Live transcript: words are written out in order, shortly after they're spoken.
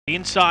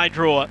Inside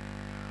draw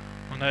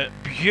on a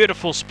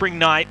beautiful spring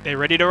night. They're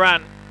ready to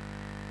run.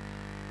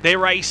 They're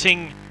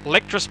racing.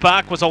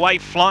 Electrospark was away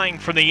flying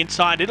from the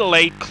inside. It'll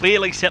lead,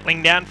 clearly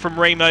settling down from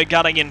Remo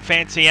Gully and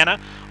Fancy Anna.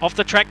 Off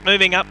the track,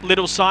 moving up,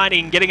 Little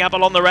Siding, getting up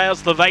along the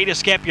rails, the Veda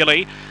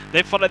Scapuli.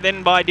 They're followed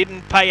then by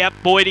Didn't Pay Up,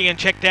 Boydie, and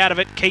checked out of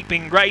it,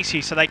 Keeping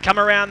Gracie. So they come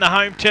around the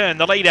home turn.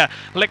 The leader,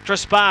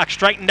 Electrospark,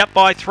 straightened up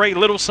by 3.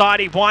 Little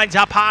Siding winds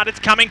up hard. It's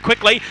coming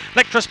quickly.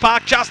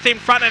 Electrospark just in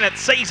front and it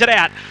sees it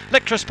out.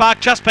 Electrospark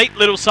just beat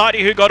Little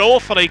Siding, who got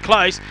awfully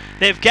close.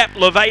 They've gapped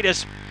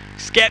Levatus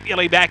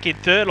Scapuli back in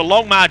third. A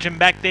long margin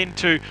back then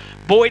to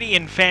Boydie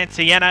and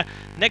Fancy Anna.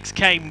 Next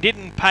came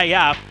Didn't Pay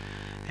Up,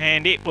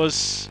 and it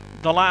was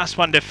the last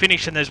one to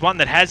finish, and there's one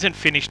that hasn't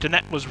finished, and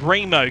that was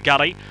Remo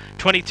Gully.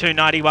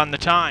 22.91 the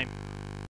time.